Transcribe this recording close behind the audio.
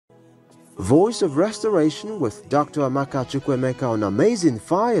Voice of Restoration with Dr. Amaka Chukwuemeka on Amazing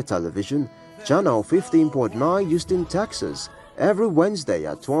Fire Television, Channel 15.9 Houston, Texas, every Wednesday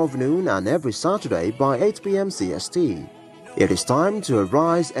at 12 noon and every Saturday by 8 p.m. CST. It is time to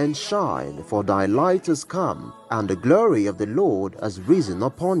arise and shine, for thy light has come, and the glory of the Lord has risen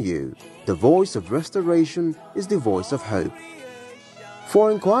upon you. The Voice of Restoration is the voice of hope.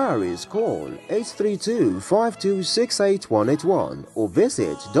 For inquiries, call 832-526-8181 or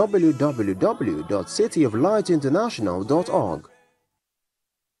visit www.cityoflightinternational.org.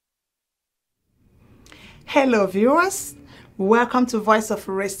 Hello viewers, welcome to Voice of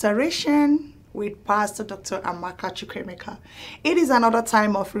Restoration with Pastor Dr. Amaka Chukwuemeka. It is another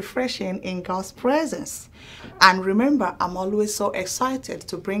time of refreshing in God's presence. And remember, I'm always so excited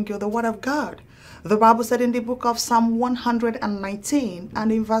to bring you the Word of God. The Bible said in the book of Psalm 119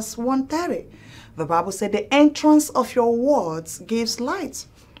 and in verse 130, the Bible said, the entrance of your words gives light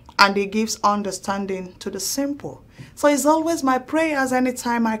and it gives understanding to the simple. So it's always my prayers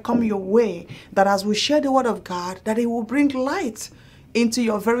anytime I come your way that as we share the Word of God, that it will bring light into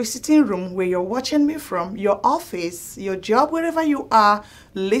your very sitting room where you're watching me from, your office, your job, wherever you are,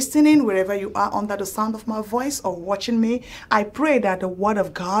 listening, wherever you are under the sound of my voice or watching me. I pray that the Word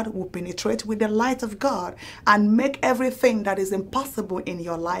of God will penetrate with the light of God and make everything that is impossible in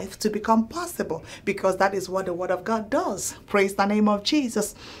your life to become possible, because that is what the Word of God does. Praise the name of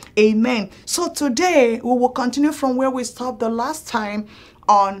Jesus. Amen. So today we will continue from where we stopped the last time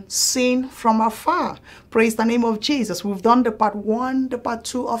on Seen from Afar. Praise the name of Jesus. We've done the part 1, the part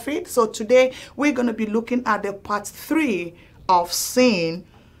 2 of it. So today we're going to be looking at the part 3 of Seen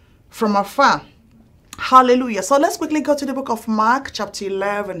from Afar. Hallelujah. So let's quickly go to the book of Mark chapter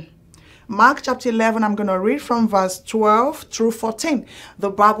 11. Mark chapter 11, I'm going to read from verse 12 through 14. The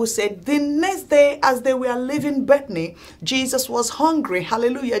Bible said, the next day as they were leaving Bethany, Jesus was hungry.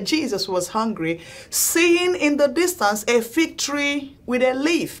 Hallelujah. Jesus was hungry. Seeing in the distance a fig tree with a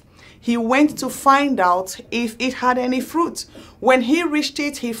leaf, he went to find out if it had any fruit. When he reached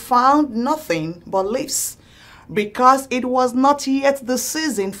it, he found nothing but leaves, because it was not yet the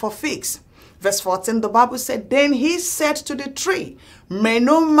season for figs. Verse 14, the Bible said, then he said to the tree, may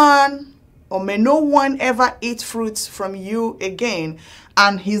no one ever eat fruits from you again.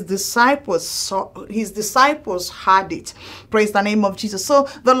 And his disciples had it. Praise the name of Jesus. So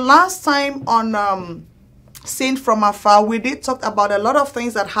the last time on Seen from Afar, we did talk about a lot of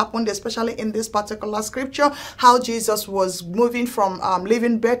things that happened, especially in this particular scripture, how Jesus was moving from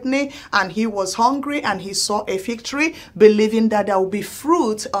leaving Bethany and he was hungry and he saw a fig tree, believing that there would be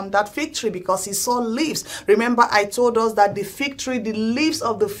fruit on that fig tree because he saw leaves. Remember, I told us that the fig tree, the leaves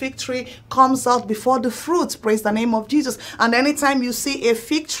of the fig tree comes out before the fruit. Praise the name of Jesus. And anytime you see a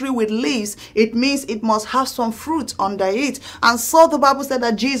fig tree with leaves, it means it must have some fruit under it. And so the Bible said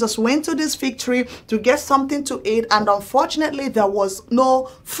that Jesus went to this fig tree to get something to eat, and unfortunately there was no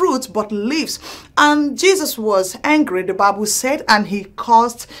fruit but leaves, and Jesus was angry, the Bible said, and he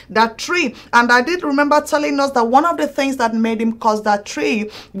cursed that tree. And I did remember telling us that one of the things that made him curse that tree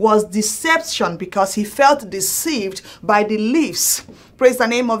was deception, because he felt deceived by the leaves. Praise the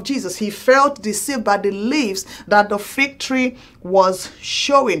name of Jesus. He felt deceived by the leaves that the fig tree was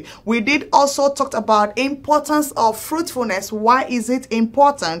showing. We did also talk about importance of fruitfulness. Why is it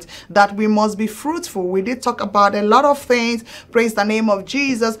important that we must be fruitful? We did talk about a lot of things. Praise the name of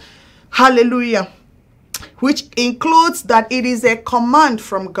Jesus. Hallelujah. Which includes that it is a command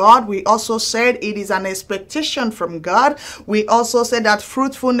from God. We also said it is an expectation from God. We also said that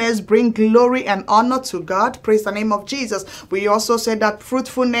fruitfulness brings glory and honor to God. Praise the name of Jesus. We also said that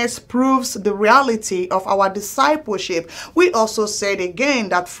fruitfulness proves the reality of our discipleship. We also said again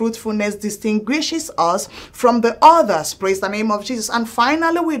that fruitfulness distinguishes us from the others. Praise the name of Jesus. And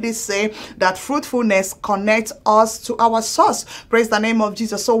finally, we did say that fruitfulness connects us to our source. Praise the name of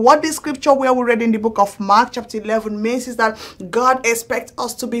Jesus. So what this scripture where we read in the book of Mark chapter 11 means is that God expects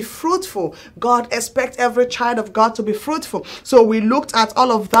us to be fruitful. God expects every child of God to be fruitful. So we looked at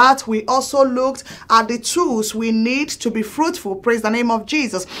all of that. We also looked at the tools we need to be fruitful. Praise the name of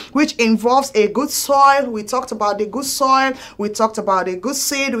Jesus, which involves a good soil. We talked about the good soil. We talked about a good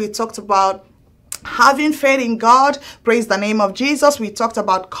seed. We talked about having faith in God. Praise the name of Jesus. We talked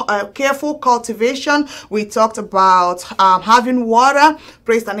about careful cultivation. We talked about having water.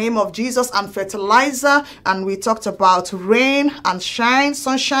 Praise the name of Jesus. And fertilizer. And we talked about rain and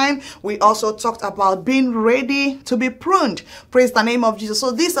sunshine. We also talked about being ready to be pruned. Praise the name of Jesus.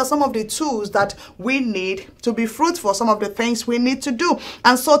 So these are some of the tools that we need to be fruitful. Some of the things we need to do.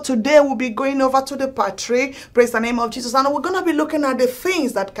 And so today we'll be going over to the part 3. Praise the name of Jesus. And we're going to be looking at the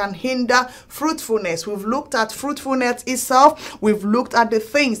things that can hinder fruitfulness. fruitfulness. We've looked at fruitfulness itself. We've looked at the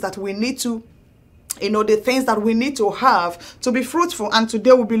things that we need to, the things that we need to have to be fruitful. And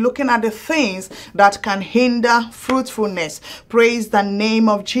today we'll be looking at the things that can hinder fruitfulness. Praise the name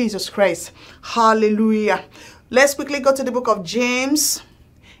of Jesus Christ. Hallelujah. Let's quickly go to the book of James.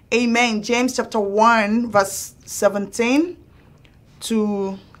 Amen. James chapter 1 verse 17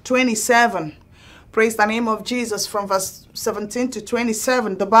 to 27. Praise the name of Jesus. From verse 17 to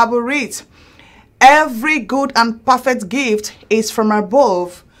 27, the Bible reads, "Every good and perfect gift is from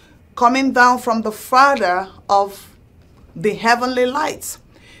above, coming down from the Father of the heavenly lights,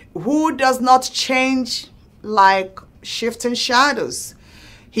 who does not change like shifting shadows.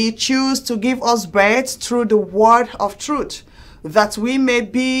 He chose to give us birth through the word of truth, that we may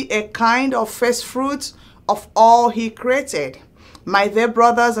be a kind of first fruit of all he created. My dear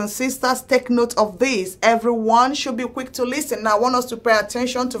brothers and sisters, take note of this. Everyone should be quick to listen." Now I want us to pay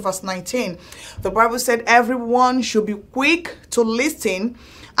attention to verse 19. The Bible said everyone should be quick to listen.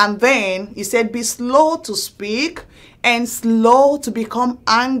 And then he said, be slow to speak and slow to become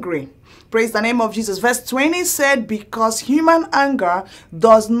angry. Praise the name of Jesus. Verse 20 said, because human anger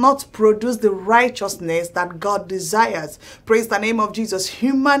does not produce the righteousness that God desires. Praise the name of Jesus.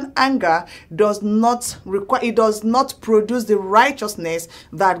 Human anger does not produce the righteousness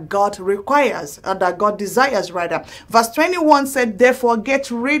that God requires, or that God desires rather. Verse 21 said, therefore get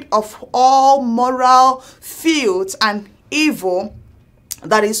rid of all moral filth and evil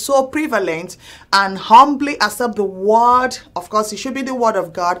that is so prevalent, and humbly accept the word. Of course, it should be the word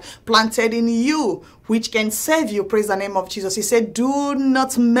of God planted in you, which can save you. Praise the name of Jesus. He said, do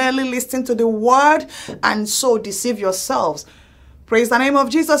not merely listen to the word and so deceive yourselves. Praise the name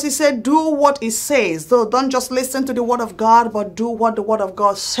of Jesus. He said, do what it says. So don't just listen to the word of God, but do what the word of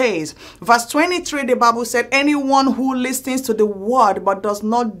God says. Verse 23, the Bible said, anyone who listens to the word but does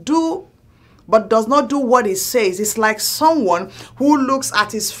not do what it says is like someone who looks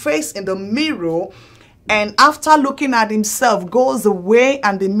at his face in the mirror and after looking at himself goes away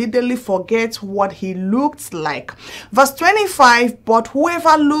and immediately forgets what he looked like. Verse 25, but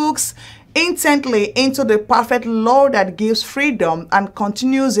whoever looks intently into the perfect law that gives freedom and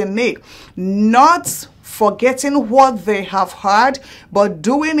continues in it, not forgetting what they have heard, but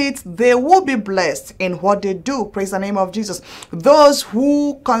doing it, they will be blessed in what they do. Praise the name of Jesus. Those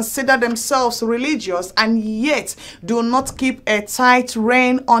who consider themselves religious and yet do not keep a tight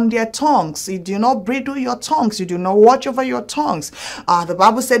rein on their tongues. You do not bridle your tongues. You do not watch over your tongues. The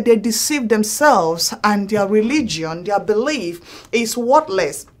Bible said they deceive themselves, and their religion, their belief is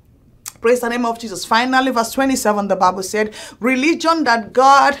worthless. Praise the name of Jesus. Finally, verse 27, the Bible said, religion that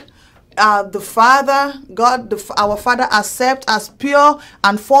God our Father accept as pure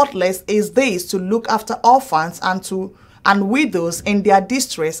and faultless is this, to look after orphans and widows in their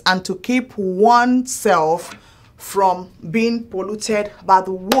distress, and to keep oneself from being polluted by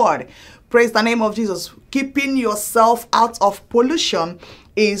the word. Praise the name of Jesus. Keeping yourself out of pollution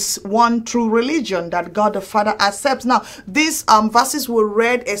is one true religion that God the Father accepts. Now, these verses we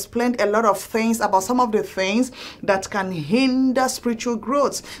read explained a lot of things about some of the things that can hinder spiritual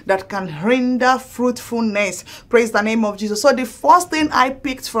growth, that can hinder fruitfulness. Praise the name of Jesus. So the first thing I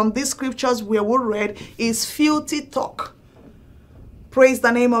picked from these scriptures where we read is filthy talk. Praise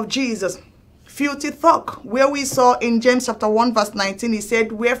the name of Jesus. Filthy talk, where we saw in James chapter 1 verse 19, he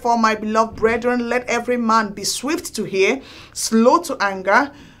said, wherefore, my beloved brethren, let every man be swift to hear, slow to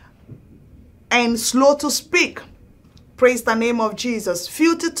anger, and slow to speak. Praise the name of Jesus.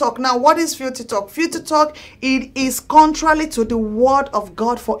 Filthy talk. Now, what is filthy talk? Filthy talk, it is contrary to the word of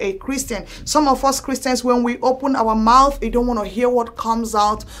God for a Christian. Some of us Christians, when we open our mouth, we don't want to hear what comes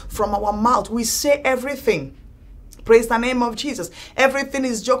out from our mouth. We say everything. Praise the name of Jesus. Everything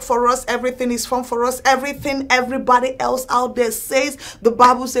is joke for us. Everything is fun for us. Everything everybody else out there says, the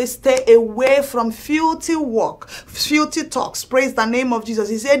Bible says, stay away from filthy work, filthy talks. Praise the name of Jesus.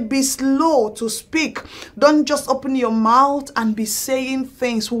 He said, be slow to speak. Don't just open your mouth and be saying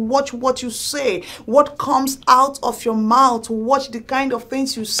things. Watch what you say, what comes out of your mouth. Watch the kind of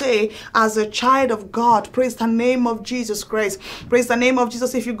things you say as a child of God. Praise the name of Jesus Christ. Praise the name of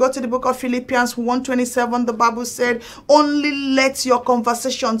Jesus. If you go to the book of Philippians 1:27, the Bible said, only let your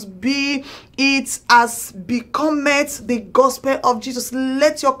conversations be it as becometh the gospel of Jesus.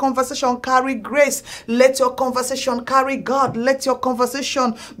 Let your conversation carry grace. Let your conversation carry God. Let your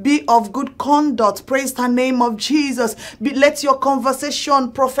conversation be of good conduct. Praise the name of Jesus. Let your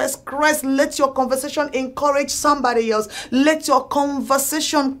conversation profess Christ. Let your conversation encourage somebody else. Let your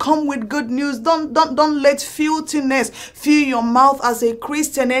conversation come with good news. Don't let filthiness fill your mouth as a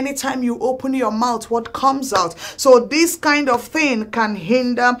Christian. Anytime you open your mouth, what comes out? So this kind of thing can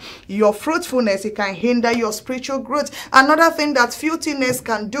hinder your fruitfulness. fruitfulness. It can hinder your spiritual growth. Another thing that filthiness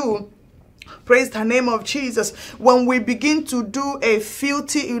can do, praise the name of Jesus, when we begin to do a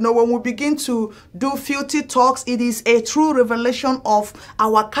filthy, when we begin to do filthy talks, it is a true revelation of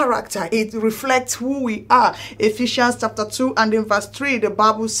our character. It reflects who we are. Ephesians chapter 2 and in verse 3, the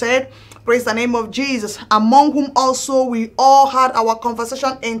Bible said, praise the name of Jesus, among whom also we all had our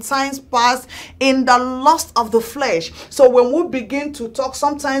conversation in times past in the lust of the flesh. So when we begin to talk,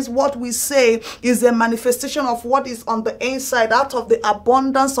 sometimes what we say is a manifestation of what is on the inside, out of the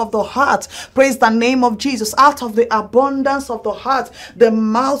abundance of the heart. Praise the name of Jesus. Out of the abundance of the heart, the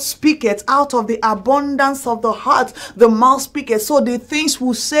mouth speaketh. Out of the abundance of the heart, the mouth speaketh. So the things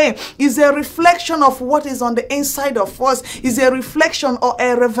we say is a reflection of what is on the inside of us, is a reflection or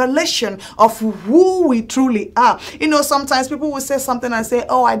a revelation of who we truly are. Sometimes people will say something and say,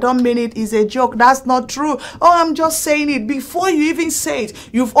 oh, I don't mean it, it's a joke. That's not true. Oh, I'm just saying it. Before you even say it,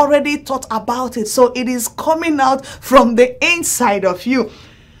 you've already thought about it. So it is coming out from the inside of you.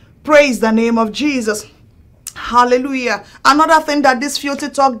 Praise the name of Jesus. Hallelujah. Another thing that this filthy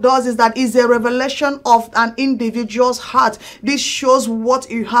talk does is that is a revelation of an individual's heart. This shows what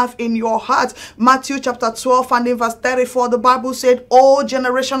you have in your heart. Matthew chapter 12 and in verse 34, the Bible said, O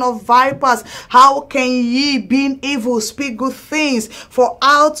generation of vipers, how can ye, being evil, speak good things? For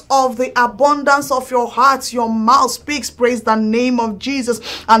out of the abundance of your heart, your mouth speaks. Praise the name of Jesus.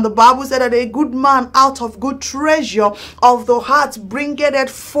 And the Bible said that a good man out of good treasure of the heart bringeth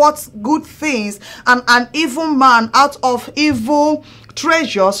forth good things, and an evil man out of evil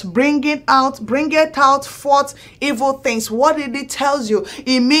treasures bringeth out forth evil things. What did it tell you?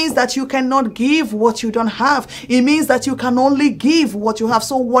 It means that you cannot give what you don't have. It means that you can only give what you have.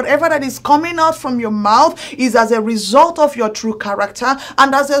 So whatever that is coming out from your mouth is as a result of your true character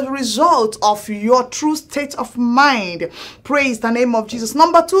and as a result of your true state of mind. Praise the name of Jesus.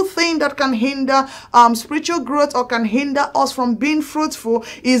 Number two thing that can hinder spiritual growth or can hinder us from being fruitful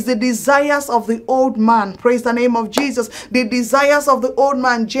is the desires of the old man. Praise the name of Jesus. The desires of the old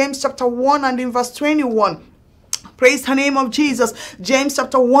man. James chapter 1 and in verse 21. Praise the name of Jesus. James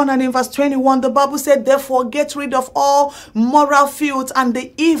chapter 1 and in verse 21, the Bible said, therefore get rid of all moral filth and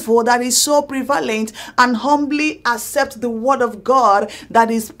the evil that is so prevalent, and humbly accept the word of God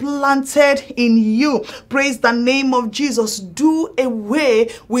that is planted in you. Praise the name of Jesus. Do away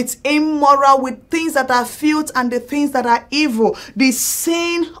with immoral, with things that are filth and the things that are evil. The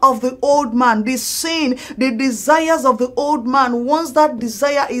sin of the old man, the sin, the desires of the old man. Once that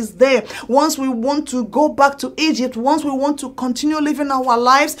desire is there, once we want to go back to Egypt, once we want to continue living our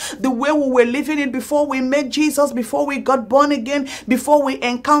lives the way we were living it before we met Jesus, before we got born again, before we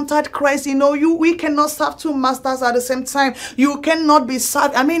encountered Christ, we cannot serve two masters at the same time. You cannot be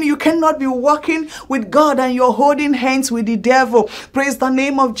you cannot be walking with God and you're holding hands with the devil. Praise the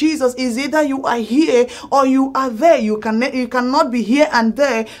name of Jesus. Is either you are here or you are there. You cannot be here and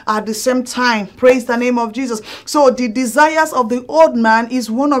there at the same time. Praise the name of Jesus. So the desires of the old man is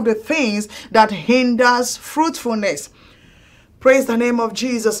one of the things that hinders fruitfulness. Praise the name of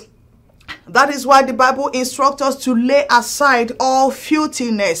Jesus. That is why the Bible instructs us to lay aside all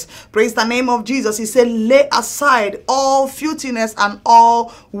filthiness. Praise the name of Jesus. He said, lay aside all filthiness and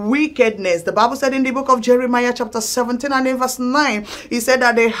all wickedness. The Bible said in the book of Jeremiah chapter 17 and in verse 9, he said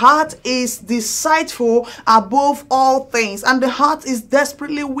that the heart is deceitful above all things, and the heart is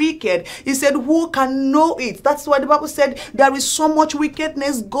desperately wicked. He said, who can know it? That's why the Bible said there is so much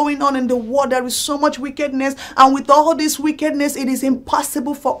wickedness going on in the world. There is so much wickedness, and with all this wickedness, it is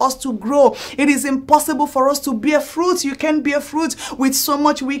impossible for us to grow. It is impossible for us to bear fruit. You can't bear fruit with so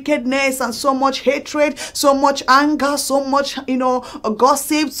much wickedness and so much hatred, so much anger, so much,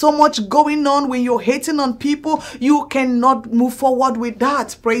 gossip, so much going on when you're hating on people. You cannot move forward with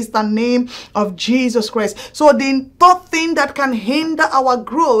that. Praise the name of Jesus Christ. So the third thing that can hinder our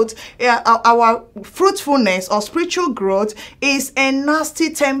growth, our fruitfulness or spiritual growth, is a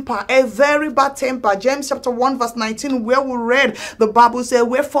nasty temper, a very bad temper. James chapter 1 verse 19, where we read, the Bible says,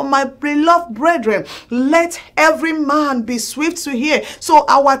 wherefore my beloved brethren, let every man be swift to hear. So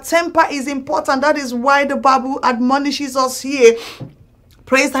our temper is important. That is why the Bible admonishes us here,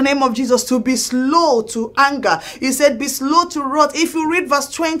 praise the name of Jesus, to be slow to anger. He said, be slow to wrath. If you read verse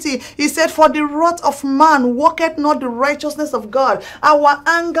 20, he said, for the wrath of man worketh not the righteousness of God. Our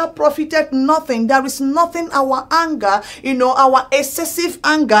anger profited nothing. There is nothing our anger, our excessive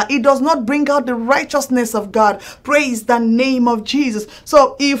anger, it does not bring out the righteousness of God. Praise the name of Jesus.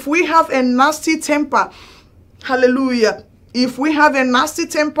 So if we have a nasty temper, hallelujah, if we have a nasty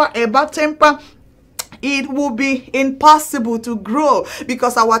temper, a bad temper, it will be impossible to grow,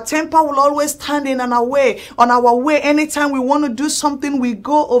 because our temper will always stand in on our way. Anytime we want to do something, we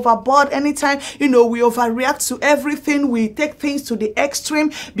go overboard. Anytime, we overreact to everything, we take things to the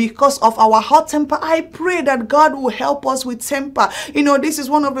extreme because of our hot temper. I pray that God will help us with temper. This is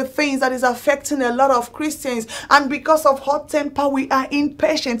one of the things that is affecting a lot of Christians, and because of hot temper, we are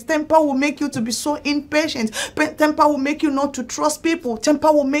impatient. Temper will make you to be so impatient. Temper will make you not to trust people.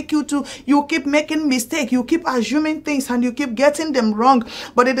 Temper will make you keep making mistakes, you keep assuming things, and you keep getting them wrong.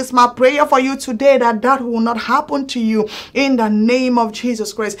 But it is my prayer for you today that will not happen to you in the name of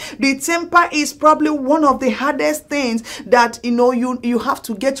Jesus Christ. The temper is probably one of the hardest things that you have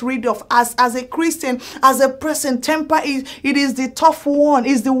to get rid of as a Christian, as a person. Temper is the tough one.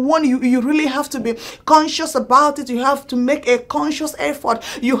 Is the one you really have to be conscious about it. You have to make a conscious effort.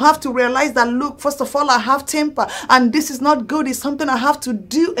 You have to realize that, look, first of all, I have temper, and this is not good. It's something I have to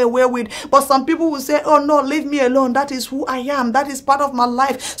do away with. But some people will say, oh no, leave me alone. That is who I am. That is part of my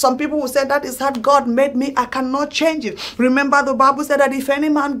life. Some people will say, that is how God made me. I cannot change it. Remember, the Bible said that if any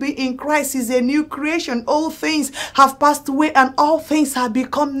man be in Christ, is a new creation. All things have passed away and all things have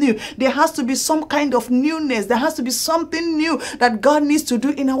become new. There has to be some kind of newness. There has to be something new that God needs to do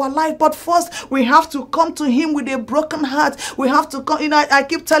in our life. But first, we have to come to him with a broken heart. We have to come. I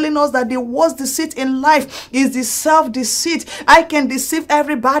keep telling us that the worst deceit in life is the self-deceit. I can deceive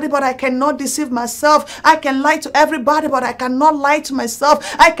everybody, but I cannot deceive myself. I can lie to everybody, but I cannot lie to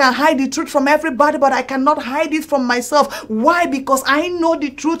myself. I can hide the truth from everybody, but I cannot hide it from myself. Why? Because I know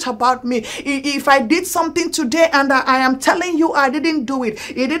the truth about me. If I did something today and I am telling you I didn't do it,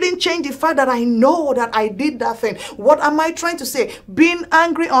 it didn't change the fact that I know that I did that thing. What am I trying to say? Being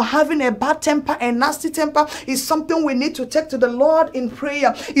angry or having a bad temper, a nasty temper, is something we need to take to the Lord in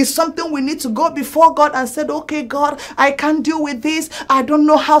prayer. It's something we need to go before God and say, okay, God, I can't deal with this. I don't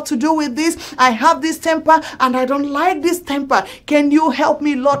know how to deal with this. I have this temper and I don't like this temper. Can you help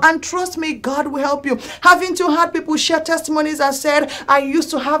me, Lord? And trust me, God will help you. Having to have people share testimonies and said, I used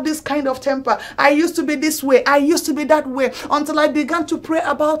to have this kind of temper. I used to be this way. I used to be that way, until I began to pray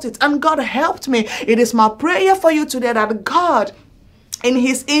about it and God helped me. It is my prayer for you today that God, in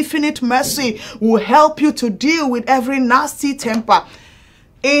his infinite mercy, will help you to deal with every nasty temper.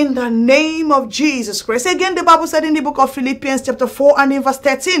 In the name of Jesus Christ. Again, the Bible said in the book of Philippians chapter 4 and in verse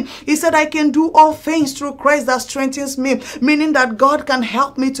 13, he said, I can do all things through Christ that strengthens me. Meaning that God can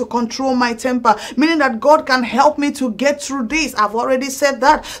help me to control my temper. Meaning that God can help me to get through this. I've already said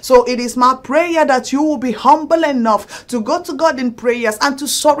that. So it is my prayer that you will be humble enough to go to God in prayers and to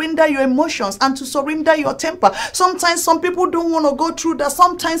surrender your emotions and to surrender your temper. Sometimes some people don't want to go through that.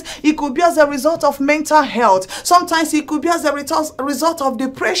 Sometimes it could be as a result of mental health. Sometimes it could be as a result of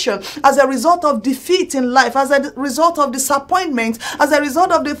depression, as a result of defeat in life, as a result of disappointment, as a result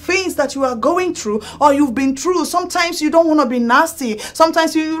of the things that you are going through or you've been through. Sometimes you don't want to be nasty.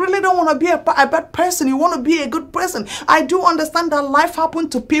 Sometimes you really don't want to be a bad person. You want to be a good person. I do understand that life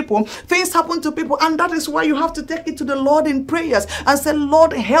happened to people. Things happen to people, and that is why you have to take it to the Lord in prayers and say,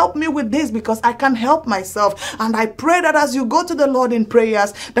 Lord, help me with this because I can't help myself. And I pray that as you go to the Lord in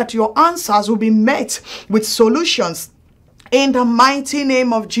prayers, that your answers will be met with solutions. In the mighty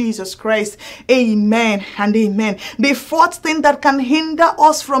name of Jesus Christ, amen and amen. The fourth thing that can hinder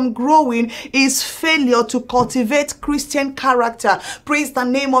us from growing is failure to cultivate Christian character. Praise the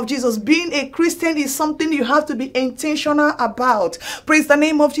name of Jesus. Being a Christian is something you have to be intentional about. Praise the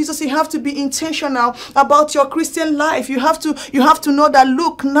name of Jesus. You have to be intentional about your Christian life. You have to know that,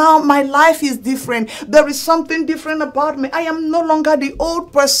 look, now my life is different. There is something different about me. I am no longer the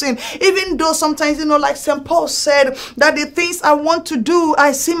old person. Even though sometimes, like St. Paul said, that the things I want to do,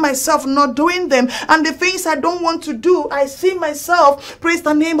 I see myself not doing them. And the things I don't want to do, I see myself, praise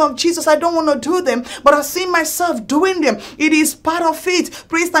the name of Jesus, I don't want to do them, but I see myself doing them. It is part of it.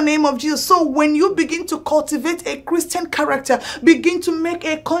 Praise the name of Jesus. So when you begin to cultivate a Christian character, begin to make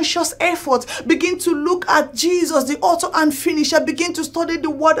a conscious effort, begin to look at Jesus, the author and finisher, begin to study the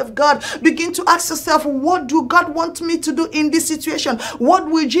word of God, begin to ask yourself, what do God want me to do in this situation? What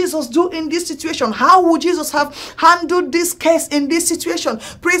will Jesus do in this situation? How would Jesus have handled this case in this situation?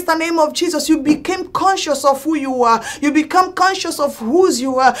 Praise the name of Jesus. You became conscious of who you are. You become conscious of whose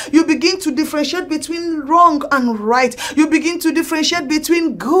you are. You begin to differentiate between wrong and right. You begin to differentiate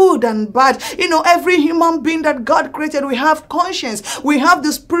between good and bad. Every human being that God created, we have conscience. We have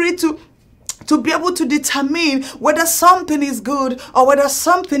the spirit to to be able to determine whether something is good or whether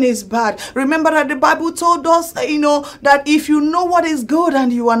something is bad. Remember that the Bible told us, that if you know what is good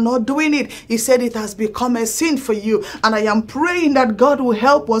and you are not doing it, he said it has become a sin for you. And I am praying that God will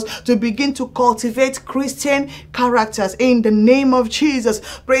help us to begin to cultivate Christian characters in the name of Jesus.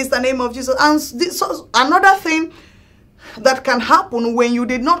 Praise the name of Jesus. And another thing that can happen when you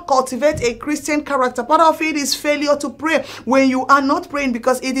did not cultivate a Christian character, part of it is failure to pray when you are not praying,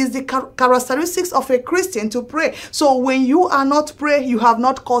 because it is the characteristics of a Christian to pray. So when you are not praying, you have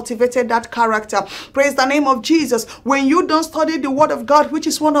not cultivated that character. Praise the name of Jesus. When you don't study the word of God, which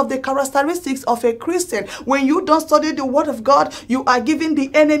is one of the characteristics of a Christian, when you don't study the word of God, you are giving the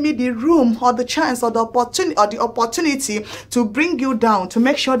enemy the room or the chance or the opportunity to bring you down, to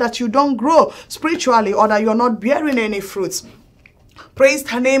make sure that you don't grow spiritually or that you're not bearing any fruits. Praise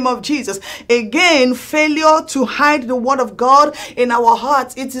the name of Jesus. Again, failure to hide the word of God in our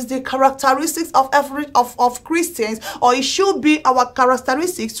hearts. It is the characteristics of Christians, or it should be our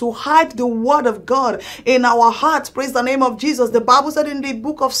characteristics to hide the word of God in our hearts. Praise the name of Jesus. The Bible said in the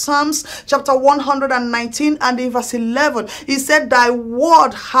book of Psalms chapter 119 and in verse 11, he said, thy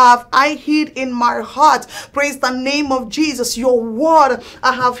word have I hid in my heart. Praise the name of Jesus. Your word,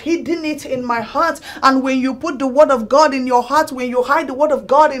 I have hidden it in my heart. And when you put the word of God in your heart, when you hide the word of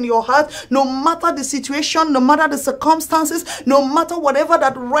God in your heart, no matter the situation, no matter the circumstances, no matter whatever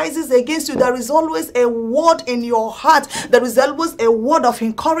that rises against you, there is always a word in your heart. There is always a word of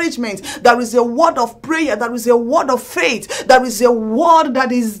encouragement. There is a word of prayer. There is a word of faith. There is a word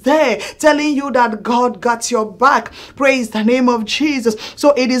that is there telling you that God got your back. Praise the name of Jesus.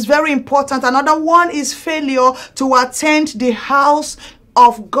 So it is very important. Another one is failure to attend the house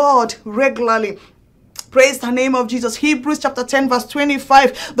of God regularly. Praise the name of Jesus. Hebrews chapter 10 verse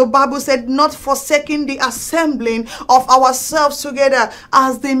 25. The Bible said, not forsaking the assembling of ourselves together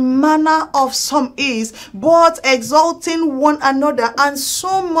as the manner of some is, but exalting one another, and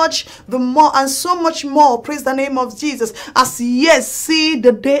so much more. Praise the name of Jesus. As yes, see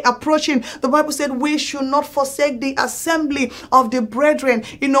the day approaching. The Bible said we should not forsake the assembly of the brethren.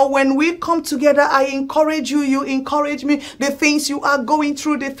 When we come together, I encourage you, you encourage me. The things you are going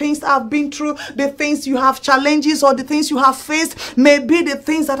through, the things I've been through, the things you have challenges or the things you have faced may be the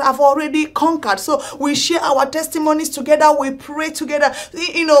things that I've already conquered. So we share our testimonies together, we pray together.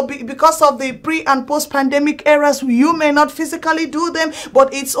 Because of the pre and post pandemic eras, you may not physically do them,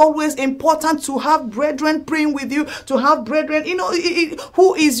 but it's always important to have brethren praying with you, to have brethren,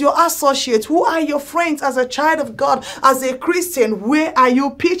 who is your associate, who are your friends as a child of God, as a Christian. Where are you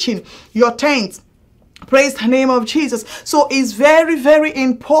pitching your tent? Praise the name of Jesus. So it's very, very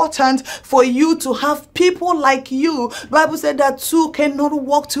important for you to have people like you. The Bible said that two cannot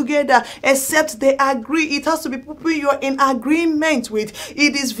walk together except they agree. It has to be people you're in agreement with.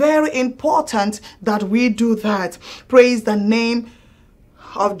 It is very important that we do that. Praise the name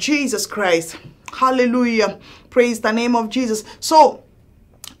of Jesus Christ. Hallelujah. Praise the name of Jesus. So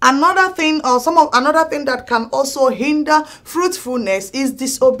another thing that can also hinder fruitfulness is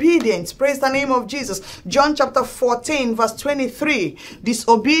disobedience. Praise the name of Jesus. John chapter 14 verse 23.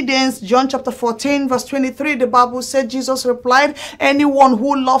 Disobedience. John chapter 14 verse 23. The Bible said, Jesus replied, anyone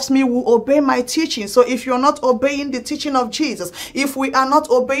who loves me will obey my teaching. So if you're not obeying the teaching of Jesus, if we are not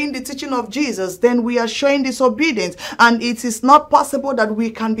obeying the teaching of Jesus, then we are showing disobedience, and it is not possible that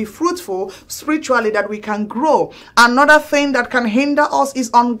we can be fruitful spiritually, that we can grow. Another thing that can hinder us is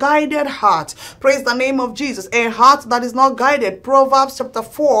unguided heart. Praise the name of Jesus. A heart that is not guided. Proverbs chapter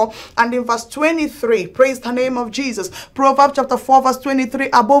 4 and in verse 23. Praise the name of Jesus. Proverbs chapter 4 verse 23.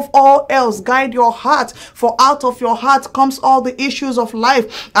 Above all else, guide your heart, for out of your heart comes all the issues of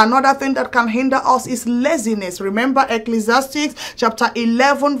life. Another thing that can hinder us is laziness. Remember Ecclesiastes chapter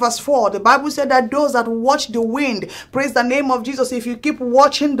 11 verse 4. The Bible said that those that watch the wind, praise the name of Jesus, if you keep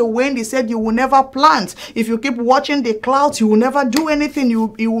watching the wind, he said you will never plant. If you keep watching the clouds, you will never do anything.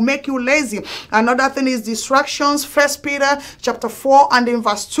 It will make you lazy. Another thing is distractions. First Peter chapter 4 and in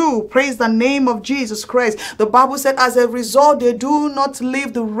verse 2. Praise the name of Jesus Christ. The Bible said, as a result, they do not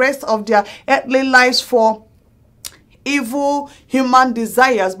live the rest of their earthly lives for evil human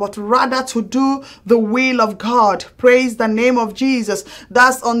desires, but rather to do the will of God. Praise the name of Jesus.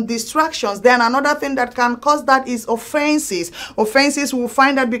 That's on distractions. Then another thing that can cause that is offenses. Offenses, we'll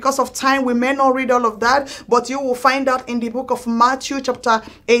find that because of time we may not read all of that, but you will find that in the book of Matthew chapter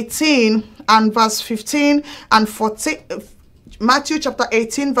 18 and verse 15 and 14. Matthew chapter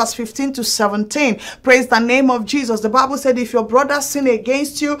 18 verse 15 to 17. Praise the name of Jesus. The Bible said if your brother sin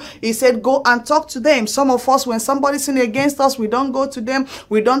against you, he said go and talk to them. Some of us, when somebody sin against us, we don't go to them,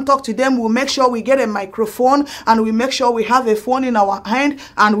 we don't talk to them. We'll make sure we get a microphone, and we make sure we have a phone in our hand,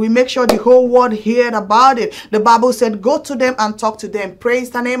 and we make sure the whole world heard about it. The Bible said go to them and talk to them. Praise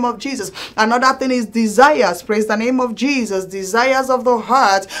the name of Jesus. Another thing is desires. Praise the name of Jesus. Desires of the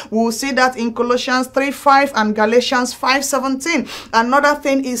heart. We'll see that in Colossians 3:5 and Galatians 5:17. Another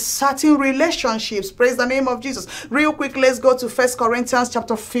thing is certain relationships. Praise the name of Jesus. Real quick, let's go to 1 Corinthians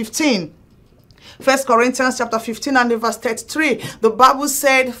chapter 15. 1 Corinthians chapter 15 and verse 33. The Bible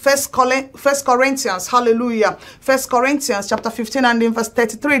said, 1 Corinthians, hallelujah. 1 Corinthians chapter 15 and verse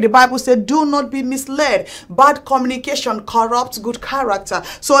 33. The Bible said, do not be misled. Bad communication corrupts good character.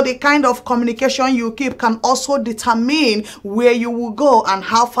 So the kind of communication you keep can also determine where you will go and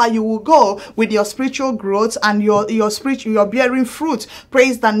how far you will go with your spiritual growth and your bearing fruit.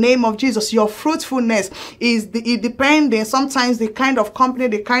 Praise the name of Jesus. Your fruitfulness is depending. Sometimes the kind of company,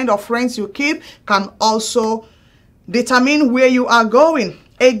 the kind of friends you keep can also determine where you are going.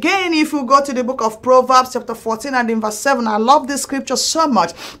 Again, if you go to the book of Proverbs chapter 14 and in verse 7, I love this scripture so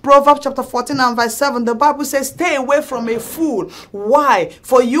much. Proverbs chapter 14 and verse 7, the Bible says, stay away from a fool. Why?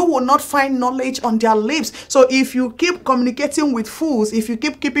 For you will not find knowledge on their lips. So if you keep communicating with fools, if you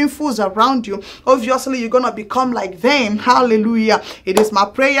keep keeping fools around you, obviously you're going to become like them. Hallelujah. It is my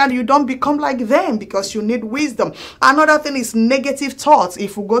prayer you don't become like them, because you need wisdom. Another thing is negative thoughts.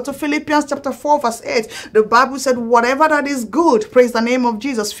 If we go to Philippians chapter 4 verse 8, the Bible said, whatever that is good, praise the name of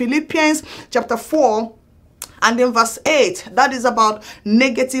Jesus. Philippians chapter 4 and in verse 8, that is about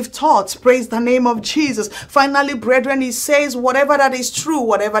negative thoughts. Praise the name of Jesus. Finally, brethren, he says, whatever that is true,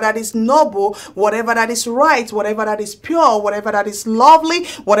 whatever that is noble, whatever that is right, whatever that is pure, whatever that is lovely,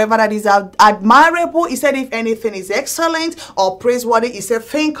 whatever that is admirable, he said, if anything is excellent or praiseworthy, he said,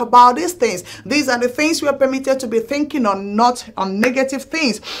 think about these things. These are the things we are permitted to be thinking on, not on negative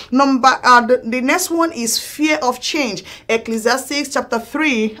things. The next one is fear of change. Ecclesiastes chapter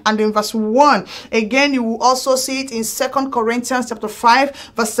 3 and in verse 1. Again, you will also see it in 2 Corinthians chapter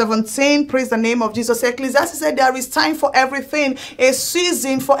 5 verse 17. Praise the name of Jesus. Ecclesiastes said there is time for everything, a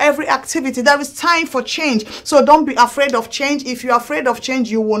season for every activity. There is time for change. So don't be afraid of change. If you're afraid of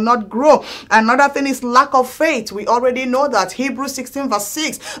change, you will not grow. Another thing is lack of faith. We already know that. Hebrews 16 verse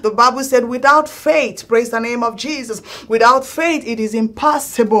 6. The Bible said without faith, praise the name of Jesus, without faith it is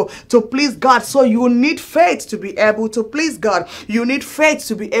impossible to please God. So you need faith to be able to please God. You need faith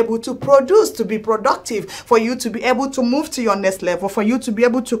to be able to produce, to be productive, for you to be able to move to your next level, for you to be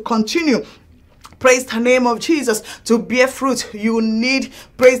able to continue. Praise the name of Jesus. To bear fruit, you need,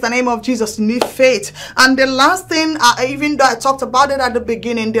 praise the name of Jesus, you need faith. And the last thing, even though I talked about it at the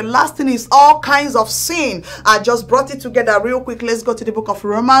beginning, the last thing is all kinds of sin. I just brought it together real quick. Let's go to the book of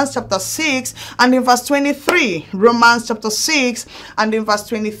Romans chapter 6 and in verse 23. Romans chapter 6 and in verse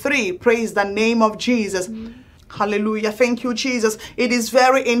 23. Praise the name of Jesus. Hallelujah. Thank you, Jesus. It is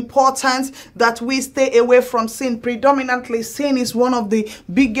very important that we stay away from sin. Predominantly, sin is one of the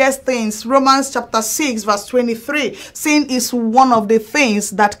biggest things. Romans chapter 6 verse 23. Sin is one of the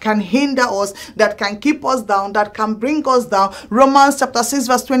things that can hinder us, that can keep us down, that can bring us down. Romans chapter 6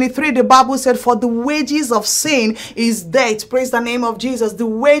 verse 23, the Bible said, for the wages of sin is death. Praise the name of Jesus. The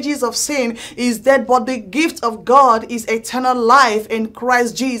wages of sin is death, but the gift of God is eternal life in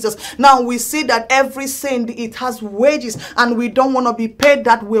Christ Jesus. Now we see that every sin, it has wages, and we don't want to be paid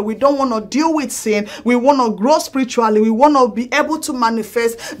that way. We don't want to deal with sin. We want to grow spiritually. We want to be able to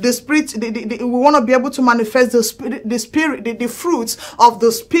manifest the spirit. We want to be able to manifest the fruits of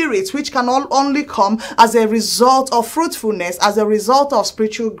the spirit, which can only come as a result of fruitfulness, as a result of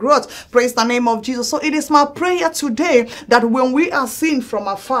spiritual growth. Praise the name of Jesus. So it is my prayer today that when we are seen from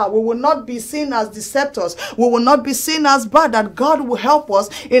afar, we will not be seen as deceptors. We will not be seen as bad. That God will help us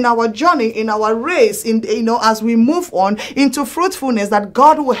in our journey, in our race, as we move on into fruitfulness, that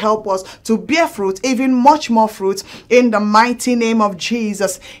God will help us to bear fruit, even much more fruit, in the mighty name of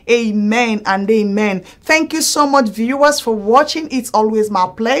Jesus. Amen and amen. Thank you so much, viewers, for watching. It's always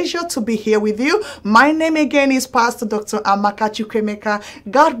my pleasure to be here with you. My name again is Pastor Dr. Amaka Chukwuemeka.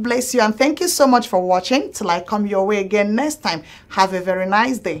 God bless you, and thank you so much for watching. Till I come your way again next time, have a very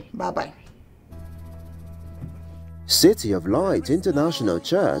nice day. Bye-bye. City of Light International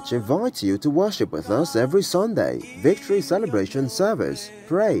Church invites you to worship with us every Sunday. Victory celebration service,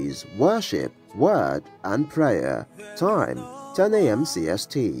 praise, worship, word and prayer. Time 10 a.m.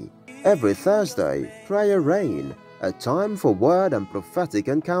 CST. Every Thursday, prayer rain, a time for word and prophetic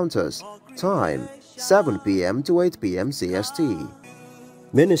encounters. Time 7 p.m. to 8 p.m. CST.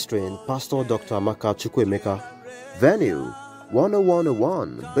 Ministering Pastor Dr. Amaka Chukwuemeka. Venue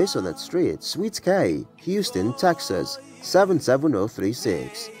 10101 Bisonet Street, Suite K, Houston, Texas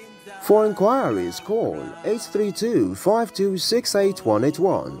 77036. For inquiries, call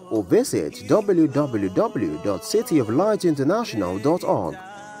 832-526-8181 or visit www.cityoflightinternational.org.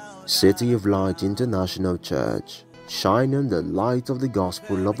 City of Light International Church, shining the light of the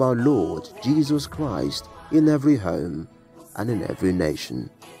gospel of our Lord Jesus Christ in every home and in every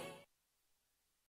nation.